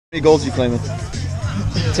many goals are you claiming?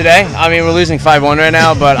 Today? I mean, we're losing 5-1 right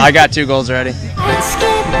now, but I got 2 goals already.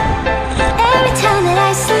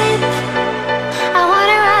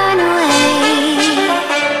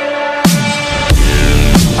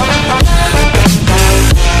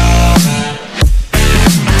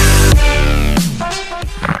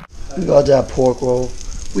 We got that pork roll,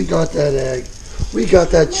 we got that egg, we got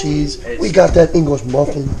that cheese, we got that English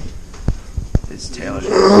muffin. It's Taylor.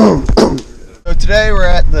 So today we're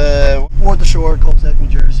at the North Shore, Coltec, New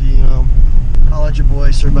Jersey. Holla at your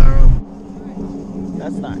boy, Sir Barrow.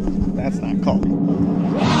 That's not called.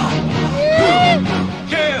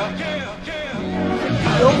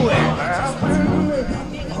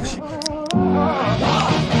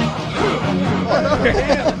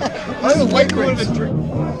 I'm a white race.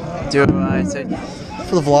 Do I say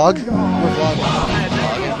For the vlog?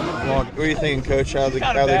 What are you thinking, Coach? How they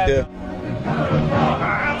do?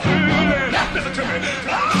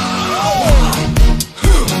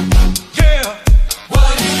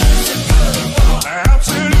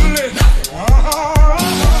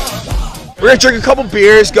 We're gonna drink a couple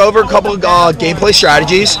beers, go over a couple gameplay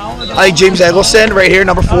strategies. I think James Eggleston, right here,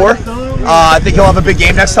 number 4. I think he'll have a big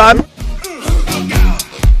game next time.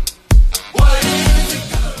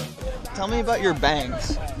 Tell me about your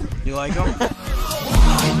bangs. You like them?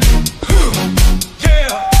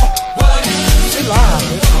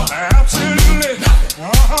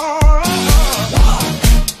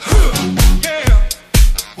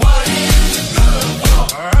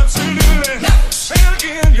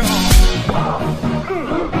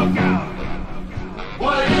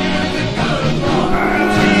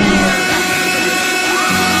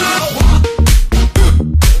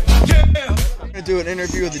 Do an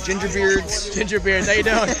interview with the Gingerbeards. Gingerbeards, how you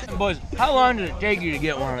doing? Boys, how long did it take you to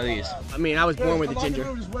get one of these? I mean, I was born with a ginger,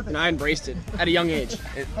 and I embraced it at a young age.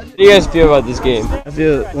 How do you guys feel about this game? I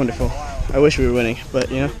feel wonderful. I wish we were winning, but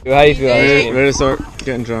you know. How do you feel about this game? Ready to start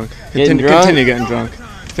getting drunk. Getting drunk? Continue getting drunk.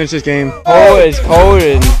 Finish this game. Oh, it's cold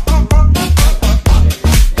and...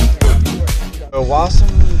 So Wasson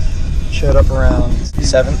showed up around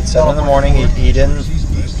 7 in the morning. He didn't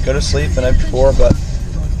go to sleep the night before, but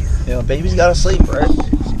you know, baby's gotta sleep, right?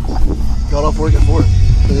 Got off work at 4. Look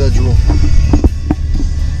at that drool.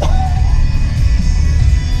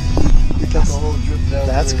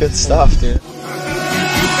 That's good stuff, dude.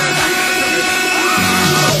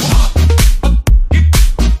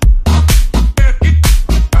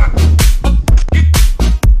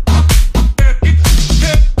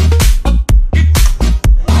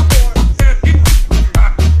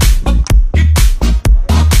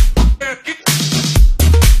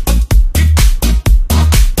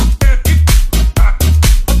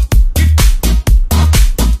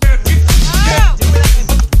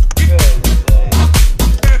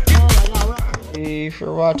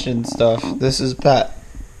 For watching stuff. This is Pat.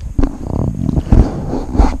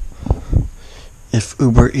 If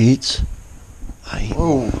Uber Eats, I eat.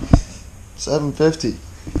 Oh, $7.50.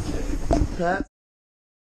 Pat.